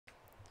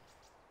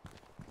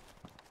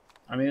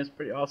I mean, it's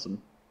pretty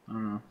awesome. I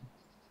don't know.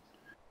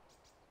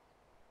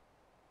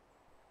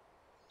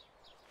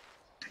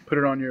 Put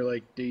it on your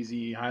like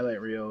Daisy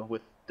highlight reel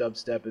with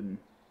dubstep and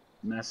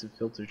massive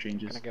filter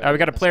changes. We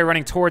got a player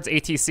running towards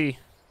ATC.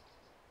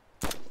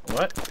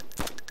 What?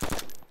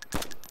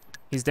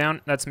 He's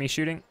down. That's me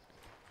shooting.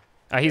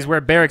 He's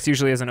where barracks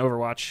usually is in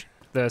Overwatch,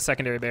 the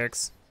secondary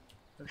barracks.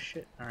 Oh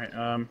shit! All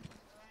right.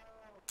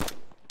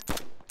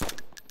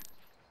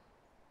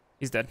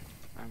 He's dead.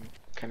 I'm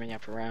coming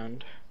up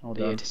around Hold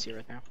the on. ATC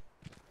right now.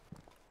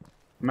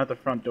 I'm at the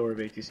front door of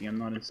ATC. I'm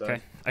not inside.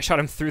 Okay. I shot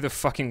him through the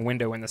fucking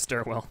window in the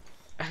stairwell.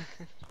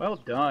 Well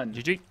done.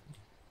 GG.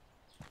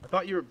 I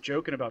thought you were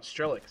joking about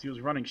Strelic because he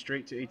was running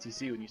straight to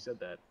ATC when you said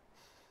that.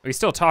 Oh, he's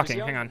still talking.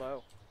 Hang on.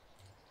 Low?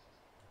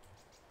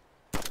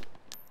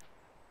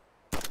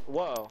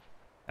 Whoa.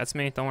 That's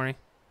me. Don't worry.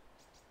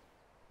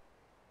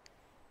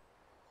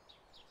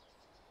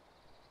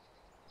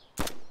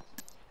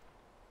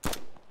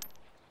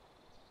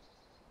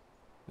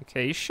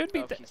 Okay, you should be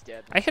Oh, dead. he's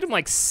dead. I hit him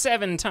like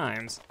 7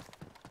 times.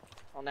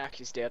 Well, now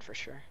he's dead for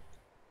sure.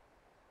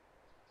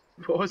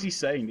 What was he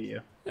saying to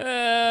you?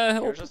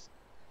 You're just...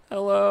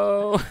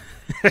 Hello.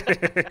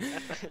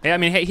 Yeah, I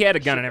mean, he had a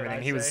gun and Shit,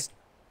 everything. He was,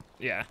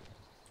 yeah.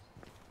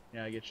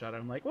 Yeah, I get shot.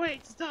 I'm like,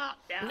 wait, stop!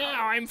 No,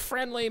 I'm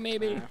friendly,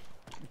 maybe.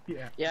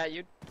 Yeah. Yeah,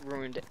 you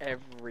ruined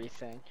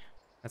everything.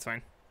 That's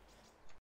fine.